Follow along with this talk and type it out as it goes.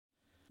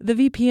The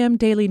VPM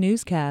Daily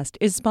Newscast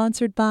is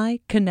sponsored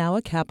by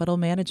Kanawha Capital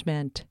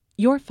Management.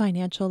 Your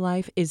financial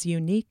life is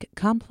unique,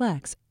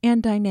 complex,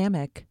 and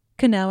dynamic.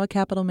 Kanawha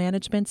Capital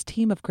Management's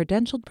team of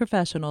credentialed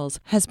professionals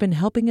has been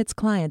helping its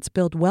clients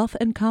build wealth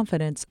and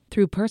confidence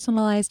through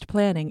personalized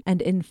planning and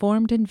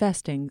informed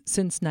investing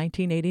since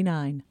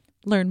 1989.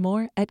 Learn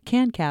more at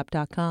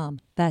cancap.com.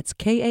 That's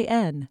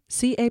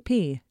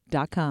KANCAP.com.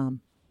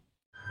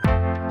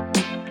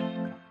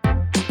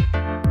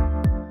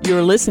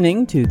 You're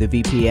listening to the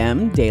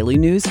VPM Daily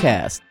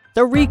Newscast,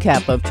 the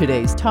recap of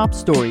today's top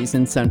stories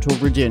in Central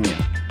Virginia.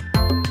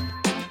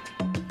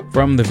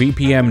 From the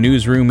VPM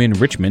Newsroom in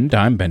Richmond,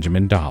 I'm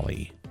Benjamin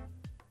Dolly.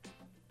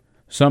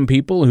 Some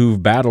people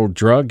who've battled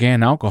drug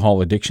and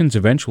alcohol addictions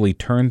eventually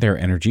turn their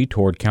energy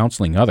toward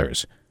counseling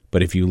others.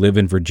 But if you live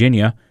in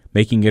Virginia,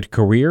 making it a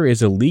career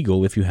is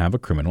illegal if you have a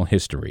criminal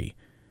history.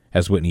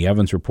 As Whitney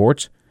Evans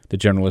reports, the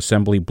General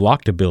Assembly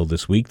blocked a bill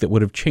this week that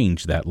would have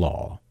changed that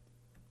law.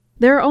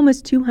 There are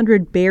almost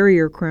 200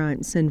 barrier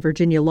crimes in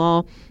Virginia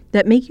law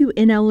that make you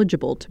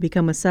ineligible to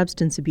become a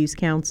substance abuse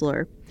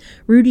counselor.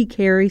 Rudy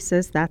Carey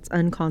says that's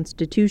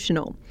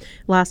unconstitutional.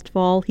 Last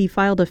fall, he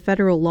filed a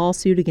federal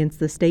lawsuit against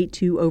the state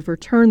to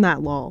overturn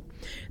that law.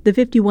 The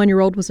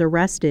 51-year-old was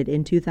arrested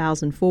in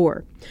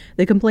 2004.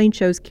 The complaint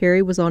shows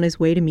Carey was on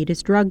his way to meet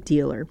his drug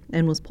dealer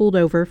and was pulled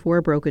over for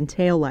a broken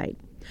taillight.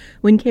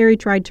 When Carey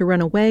tried to run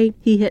away,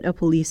 he hit a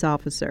police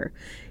officer.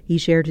 He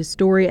shared his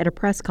story at a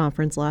press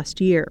conference last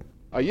year.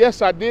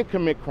 Yes, I did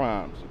commit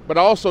crimes, but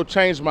I also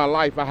changed my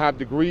life. I have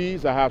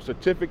degrees, I have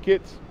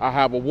certificates, I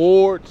have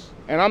awards,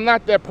 and I'm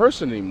not that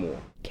person anymore.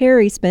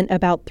 Carey spent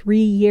about 3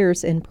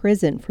 years in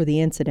prison for the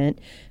incident,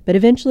 but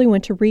eventually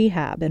went to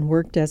rehab and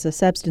worked as a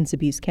substance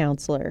abuse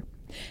counselor.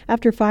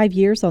 After 5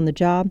 years on the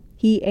job,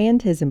 he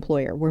and his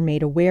employer were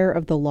made aware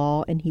of the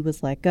law and he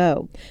was let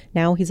go.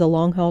 Now he's a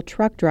long-haul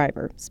truck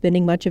driver,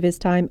 spending much of his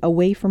time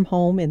away from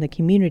home in the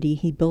community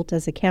he built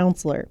as a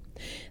counselor.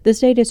 The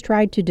state has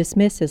tried to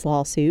dismiss his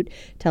lawsuit,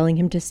 telling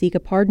him to seek a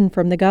pardon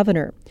from the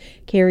governor.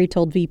 Carey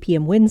told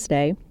VPM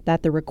Wednesday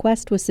that the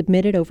request was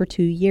submitted over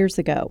 2 years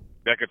ago.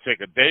 That could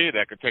take a day,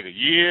 that could take a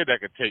year, that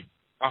could take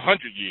 100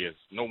 years.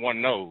 No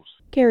one knows.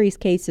 Carey's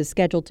case is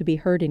scheduled to be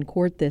heard in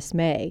court this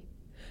May.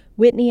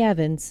 Whitney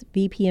Evans,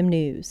 VPM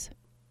News.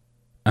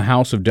 A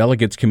House of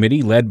Delegates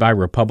committee led by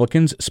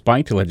Republicans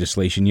spiked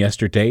legislation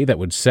yesterday that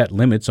would set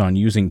limits on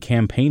using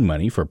campaign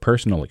money for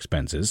personal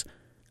expenses.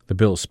 The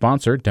bill's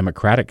sponsor,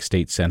 Democratic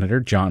State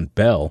Senator John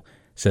Bell,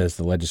 says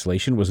the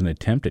legislation was an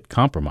attempt at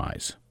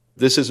compromise.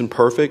 This isn't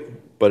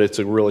perfect, but it's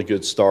a really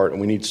good start,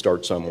 and we need to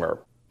start somewhere.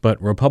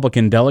 But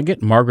Republican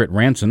delegate Margaret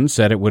Ranson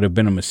said it would have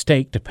been a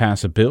mistake to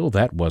pass a bill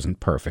that wasn't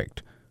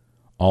perfect.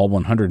 All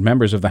 100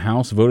 members of the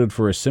House voted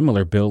for a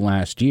similar bill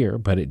last year,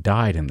 but it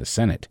died in the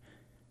Senate.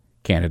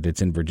 Candidates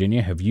in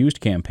Virginia have used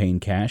campaign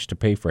cash to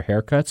pay for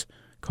haircuts,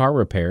 car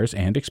repairs,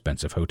 and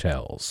expensive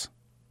hotels.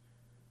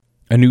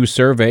 A new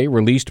survey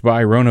released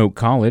by Roanoke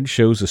College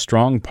shows a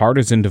strong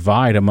partisan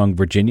divide among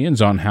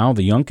Virginians on how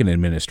the Youngkin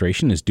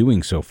administration is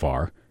doing so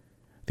far.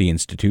 The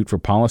Institute for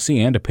Policy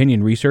and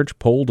Opinion Research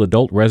polled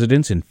adult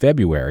residents in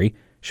February,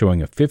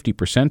 showing a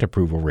 50%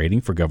 approval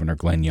rating for Governor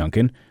Glenn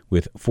Youngkin,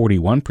 with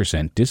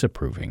 41%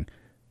 disapproving.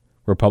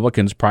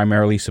 Republicans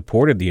primarily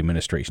supported the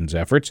administration's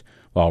efforts,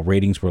 while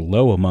ratings were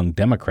low among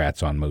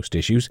Democrats on most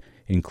issues,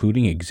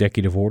 including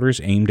executive orders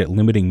aimed at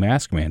limiting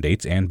mask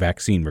mandates and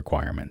vaccine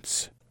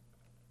requirements.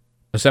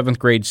 A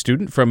 7th-grade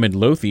student from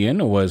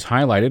Midlothian was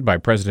highlighted by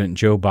President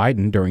Joe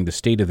Biden during the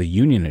State of the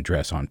Union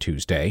address on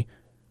Tuesday.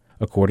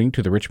 According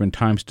to the Richmond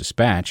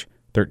Times-Dispatch,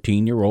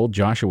 13-year-old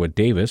Joshua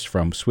Davis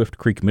from Swift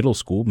Creek Middle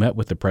School met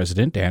with the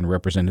president and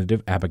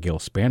Representative Abigail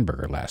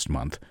Spanberger last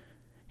month.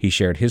 He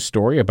shared his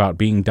story about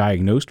being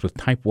diagnosed with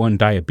type 1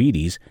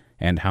 diabetes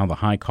and how the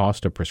high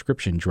cost of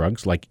prescription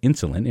drugs like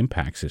insulin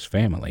impacts his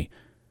family.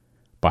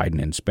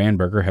 Biden and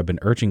Spanberger have been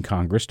urging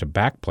Congress to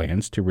back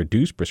plans to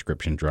reduce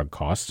prescription drug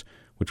costs,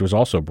 which was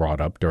also brought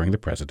up during the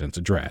president's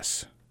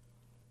address.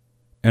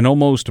 An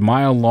almost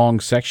mile-long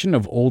section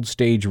of Old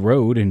Stage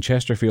Road in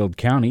Chesterfield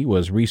County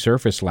was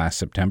resurfaced last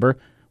September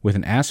with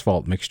an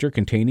asphalt mixture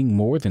containing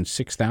more than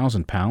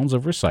 6,000 pounds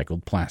of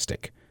recycled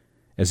plastic.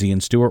 As Ian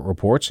Stewart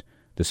reports,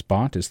 the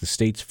spot is the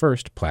state's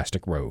first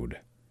plastic road.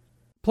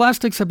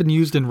 Plastics have been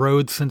used in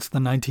roads since the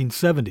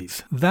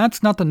 1970s.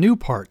 That's not the new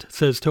part,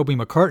 says Toby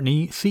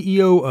McCartney,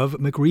 CEO of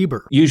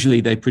McReber. Usually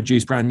they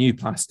produce brand new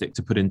plastic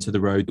to put into the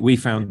road. We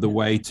found the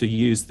way to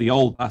use the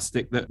old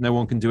plastic that no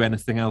one can do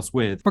anything else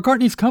with.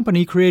 McCartney's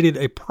company created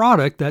a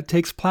product that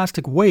takes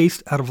plastic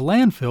waste out of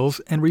landfills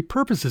and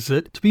repurposes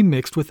it to be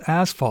mixed with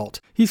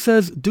asphalt. He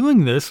says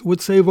doing this would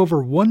save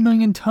over 1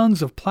 million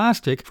tons of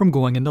plastic from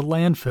going into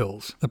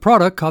landfills. The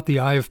product caught the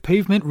eye of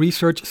pavement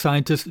research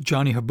scientist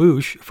Johnny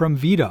Haboush from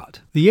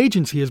VDOT. The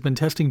agency has been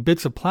testing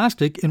bits of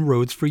plastic in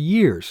roads for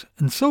years,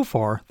 and so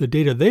far, the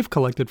data they've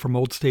collected from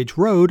Old Stage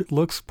Road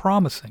looks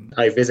promising.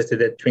 I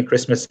visited it between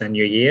Christmas and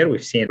New Year.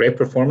 We've seen great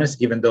performance,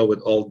 even though with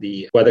all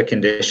the weather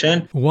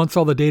condition. Once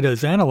all the data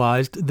is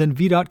analyzed, then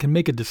VDOT can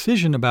make a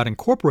decision about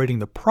incorporating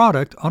the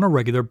product on a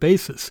regular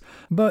basis.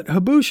 But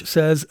Haboush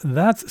says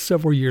that's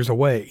several years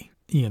away.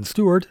 Ian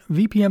Stewart,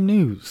 VPM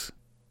News.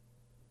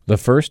 The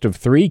first of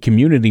 3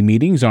 community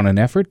meetings on an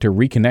effort to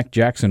reconnect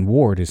Jackson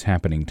Ward is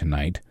happening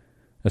tonight.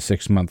 A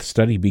 6-month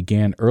study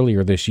began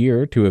earlier this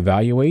year to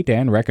evaluate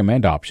and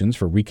recommend options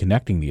for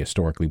reconnecting the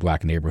historically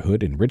black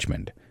neighborhood in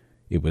Richmond.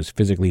 It was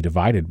physically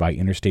divided by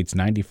Interstates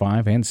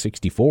 95 and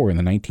 64 in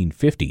the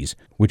 1950s,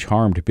 which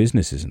harmed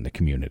businesses in the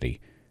community.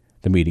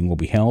 The meeting will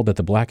be held at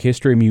the Black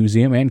History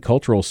Museum and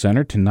Cultural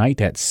Center tonight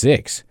at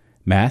 6.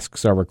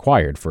 Masks are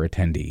required for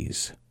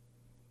attendees.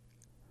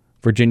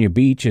 Virginia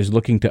Beach is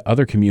looking to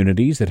other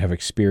communities that have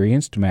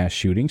experienced mass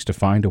shootings to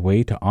find a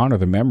way to honor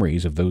the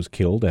memories of those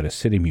killed at a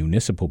city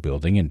municipal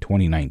building in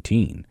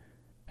 2019.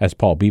 As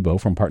Paul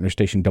Bebo from partner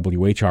station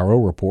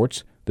WHRO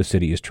reports, the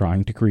city is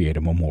trying to create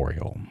a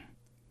memorial.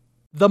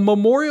 The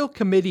Memorial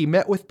Committee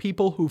met with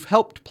people who've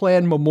helped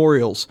plan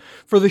memorials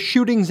for the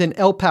shootings in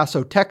El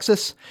Paso,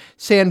 Texas,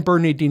 San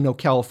Bernardino,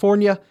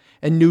 California,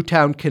 and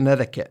Newtown,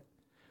 Connecticut.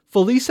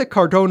 Felisa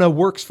Cardona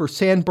works for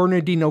San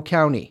Bernardino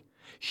County.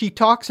 She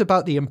talks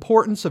about the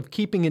importance of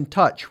keeping in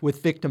touch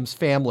with victims'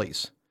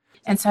 families.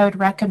 And so I would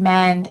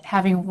recommend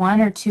having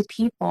 1 or 2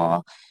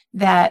 people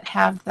that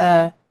have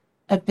the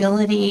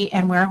ability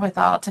and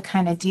wherewithal to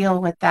kind of deal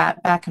with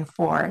that back and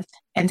forth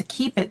and to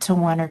keep it to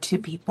 1 or 2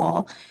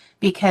 people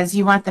because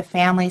you want the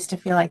families to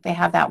feel like they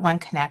have that one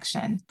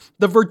connection.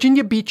 The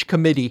Virginia Beach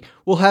Committee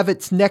will have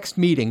its next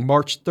meeting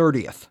March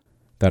 30th.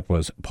 That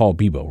was Paul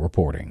Bebo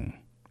reporting.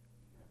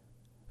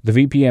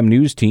 The VPM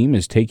News team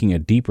is taking a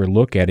deeper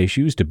look at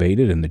issues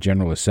debated in the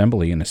General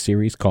Assembly in a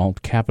series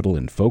called Capitol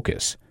in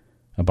Focus.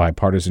 A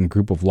bipartisan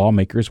group of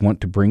lawmakers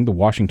want to bring the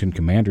Washington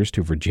Commanders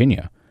to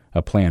Virginia,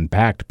 a plan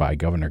backed by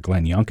Governor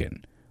Glenn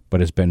Youngkin.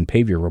 But as Ben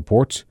Paviour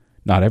reports,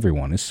 not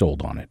everyone is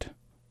sold on it.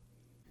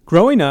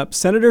 Growing up,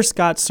 Senator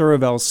Scott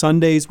Surrevel's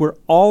Sundays were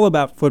all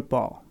about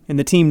football, and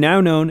the team now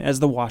known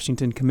as the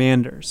Washington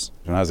Commanders.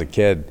 When I was a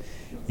kid,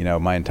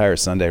 my entire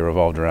Sunday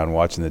revolved around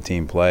watching the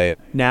team play.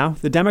 Now,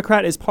 the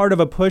Democrat is part of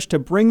a push to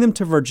bring them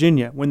to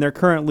Virginia when their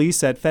current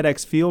lease at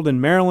FedEx Field in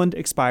Maryland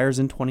expires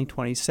in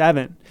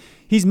 2027.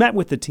 He's met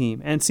with the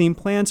team and seen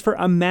plans for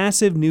a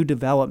massive new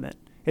development.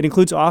 It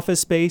includes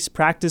office space,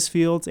 practice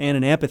fields, and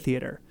an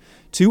amphitheater.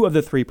 2 of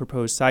the 3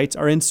 proposed sites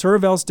are in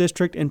Surrevel's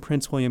district in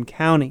Prince William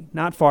County,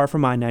 not far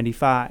from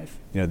I-95.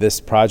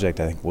 This project,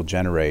 I think, will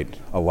generate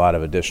a lot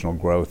of additional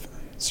growth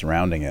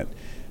surrounding it.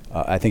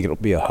 I think it'll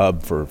be a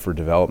hub for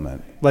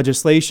development.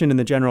 Legislation in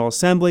the General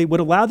Assembly would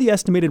allow the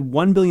estimated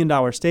 $1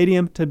 billion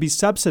stadium to be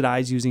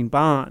subsidized using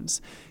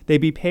bonds. They'd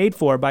be paid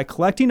for by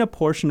collecting a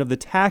portion of the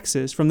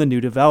taxes from the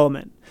new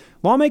development.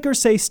 Lawmakers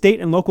say state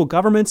and local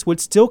governments would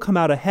still come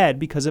out ahead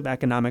because of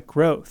economic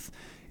growth.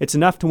 It's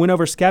enough to win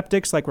over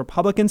skeptics like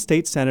Republican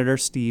State Senator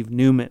Steve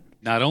Newman.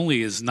 Not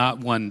only is not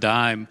one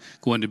dime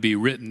going to be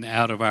written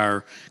out of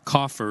our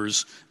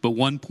coffers, but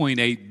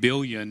 $1.8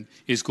 billion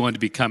is going to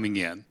be coming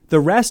in. The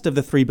rest of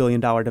the $3 billion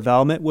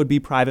development would be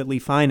privately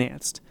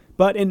financed.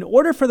 But in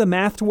order for the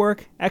math to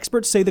work,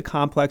 experts say the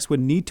complex would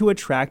need to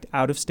attract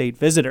out-of-state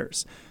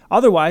visitors.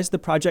 Otherwise, the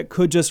project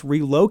could just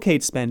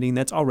relocate spending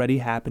that's already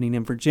happening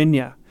in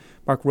Virginia.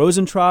 Mark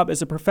Rosentraub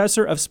is a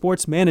professor of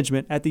sports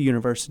management at the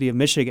University of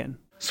Michigan.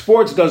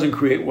 Sports doesn't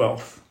create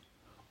wealth.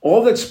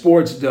 All that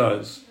sports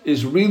does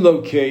is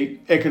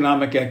relocate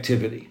economic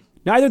activity.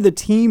 Neither the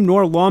team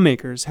nor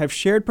lawmakers have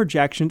shared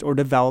projections or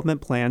development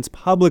plans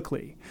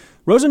publicly.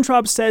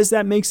 Rosentraub says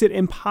that makes it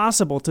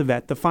impossible to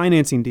vet the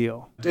financing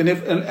deal.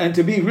 And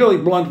to be really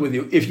blunt with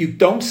you, if you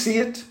don't see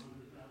it,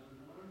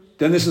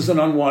 then this is an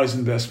unwise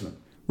investment.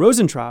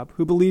 Rosentraub,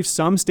 who believes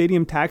some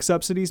stadium tax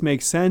subsidies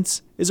make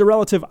sense, is a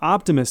relative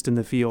optimist in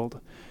the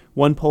field.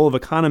 One poll of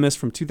economists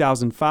from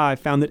 2005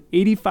 found that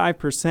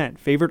 85%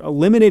 favored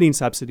eliminating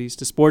subsidies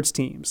to sports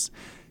teams.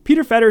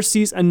 Peter Fetters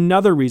sees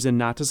another reason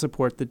not to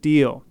support the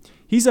deal.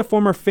 He's a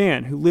former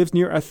fan who lives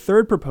near a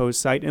third proposed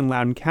site in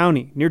Loudoun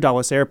County, near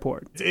Dulles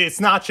Airport. It's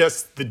not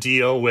just the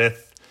deal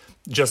with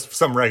just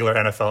some regular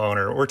NFL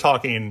owner. We're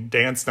talking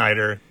Dan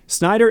Snyder.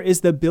 Snyder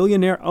is the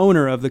billionaire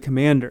owner of the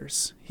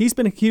Commanders. He's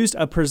been accused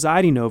of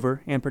presiding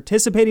over and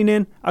participating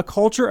in a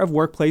culture of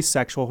workplace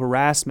sexual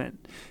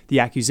harassment. The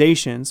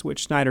accusations,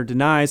 which Snyder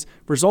denies,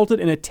 resulted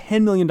in a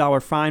 $10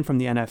 million fine from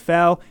the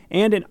NFL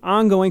and an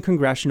ongoing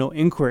congressional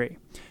inquiry.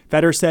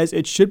 Fetters says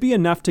it should be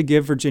enough to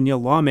give Virginia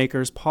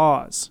lawmakers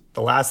pause.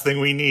 The last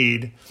thing we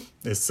need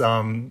is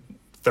some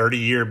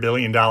 30-year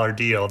billion-dollar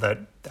deal that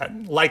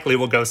likely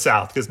will go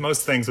south, because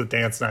most things with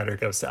Dan Snyder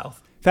go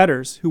south.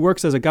 Fetters, who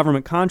works as a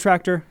government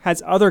contractor,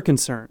 has other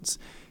concerns.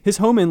 His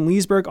home in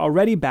Leesburg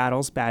already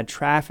battles bad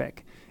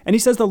traffic. And he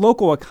says the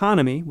local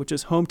economy, which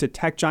is home to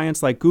tech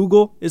giants like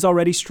Google, is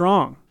already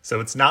strong. So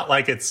it's not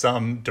like it's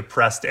some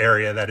depressed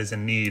area that is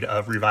in need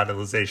of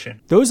revitalization.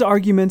 Those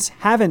arguments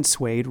haven't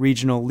swayed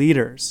regional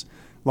leaders.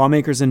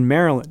 Lawmakers in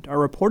Maryland are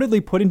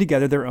reportedly putting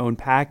together their own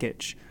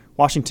package.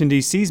 Washington,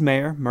 D.C.'s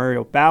Mayor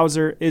Muriel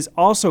Bowser is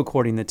also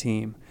courting the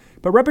team.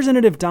 But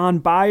Representative Don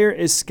Beyer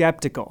is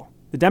skeptical.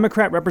 The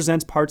Democrat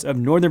represents parts of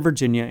Northern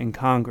Virginia in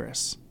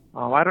Congress.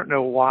 I don't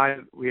know why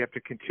we have to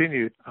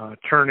continue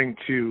turning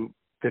to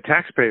the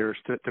taxpayers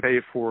to pay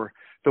for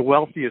the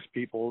wealthiest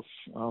people's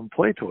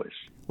play toys.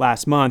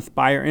 Last month,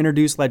 Beyer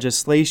introduced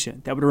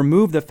legislation that would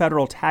remove the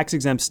federal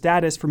tax-exempt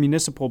status for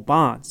municipal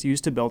bonds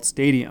used to build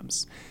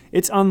stadiums.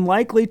 It's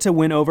unlikely to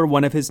win over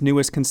one of his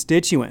newest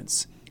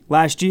constituents.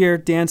 Last year,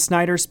 Dan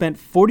Snyder spent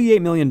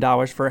 $48 million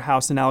for a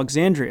house in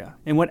Alexandria,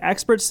 in what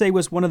experts say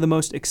was one of the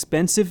most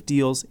expensive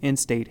deals in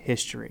state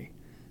history.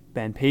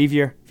 Ben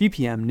Paviour,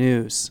 VPM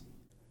News.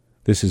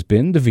 This has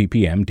been the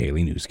VPM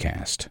Daily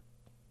Newscast.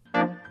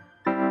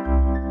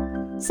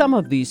 Some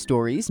of these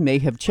stories may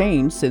have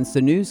changed since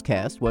the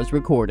newscast was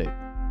recorded.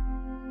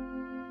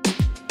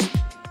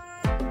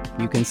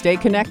 You can stay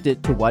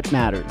connected to what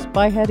matters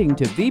by heading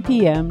to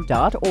vpm.org/news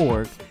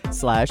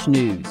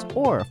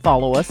or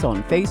follow us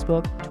on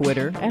Facebook,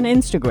 Twitter, and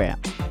Instagram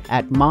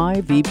at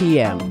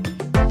MyVPM.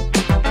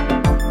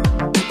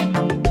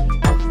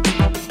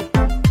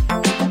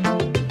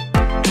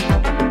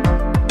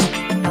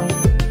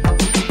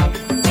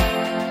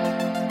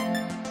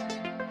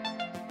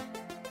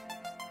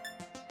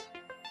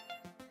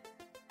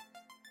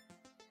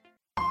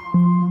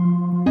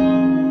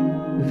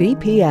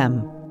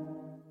 VPM.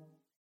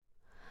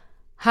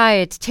 Hi,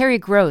 it's Terry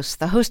Gross,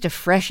 the host of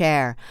Fresh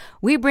Air.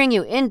 We bring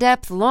you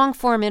in-depth,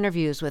 long-form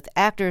interviews with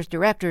actors,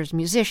 directors,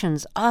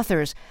 musicians,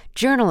 authors,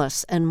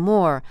 journalists, and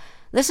more.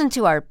 Listen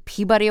to our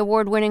Peabody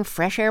Award-winning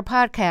Fresh Air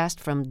podcast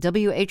from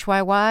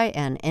WHYY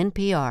and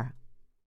NPR.